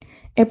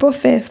April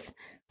 5th,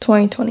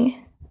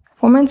 2020.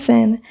 4 months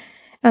in,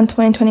 and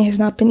 2020 has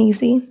not been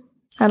easy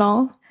at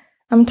all.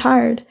 I'm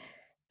tired,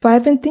 but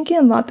I've been thinking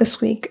a lot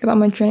this week about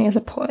my journey as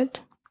a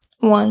poet.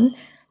 1.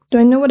 Do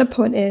I know what a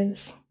poet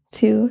is?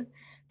 2.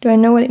 Do I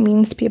know what it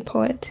means to be a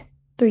poet?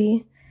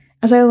 3.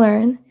 As I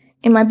learn,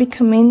 am I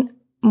becoming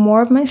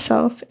more of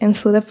myself and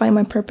solidifying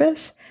my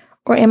purpose,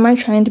 or am I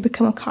trying to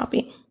become a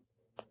copy?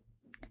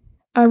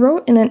 I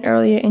wrote in an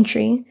earlier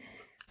entry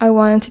I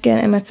wanted to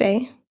get an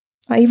MFA.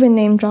 I even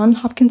named Johns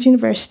Hopkins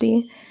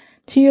University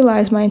to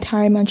utilize my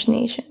entire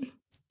imagination.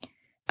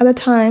 At the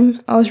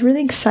time, I was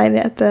really excited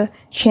at the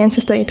chance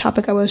to study a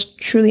topic I was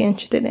truly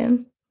interested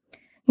in.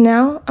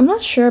 Now, I'm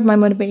not sure of my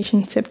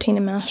motivations to obtain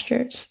a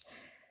master's.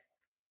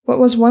 What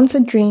was once a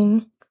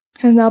dream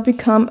has now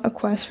become a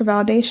quest for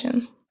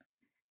validation.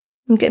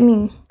 Look at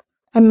me.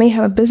 I may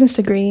have a business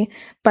degree,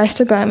 but I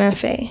still got an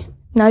MFA.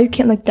 Now you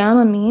can't look down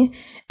on me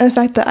and the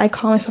fact that I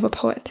call myself a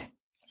poet.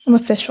 I'm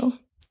official.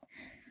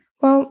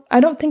 Well, I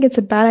don't think it's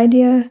a bad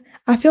idea.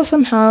 I feel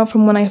somehow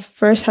from when I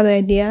first had the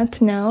idea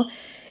to now,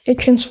 it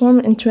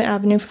transformed into an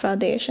avenue for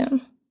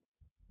validation.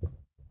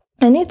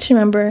 I need to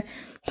remember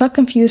to not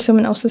confuse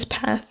someone else's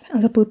path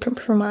as a blueprint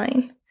for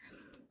mine.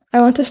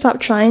 I want to stop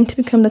trying to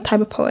become the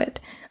type of poet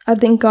I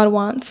think God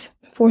wants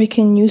before He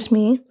can use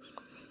me,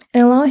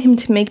 and allow Him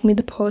to make me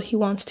the poet He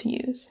wants to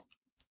use.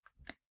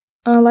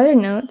 On a lighter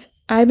note,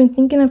 I've been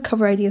thinking of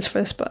cover ideas for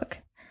this book.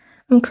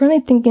 I'm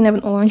currently thinking of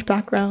an orange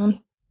background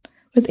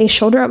with a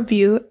shoulder-up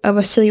view of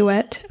a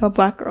silhouette of a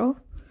black girl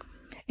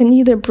in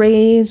either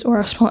braids or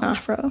a small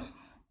afro.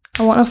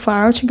 I want a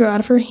flower to grow out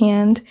of her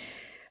hand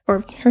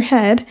or her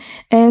head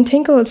and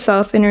tangle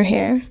itself in her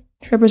hair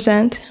to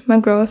represent my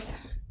growth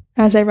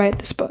as I write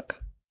this book.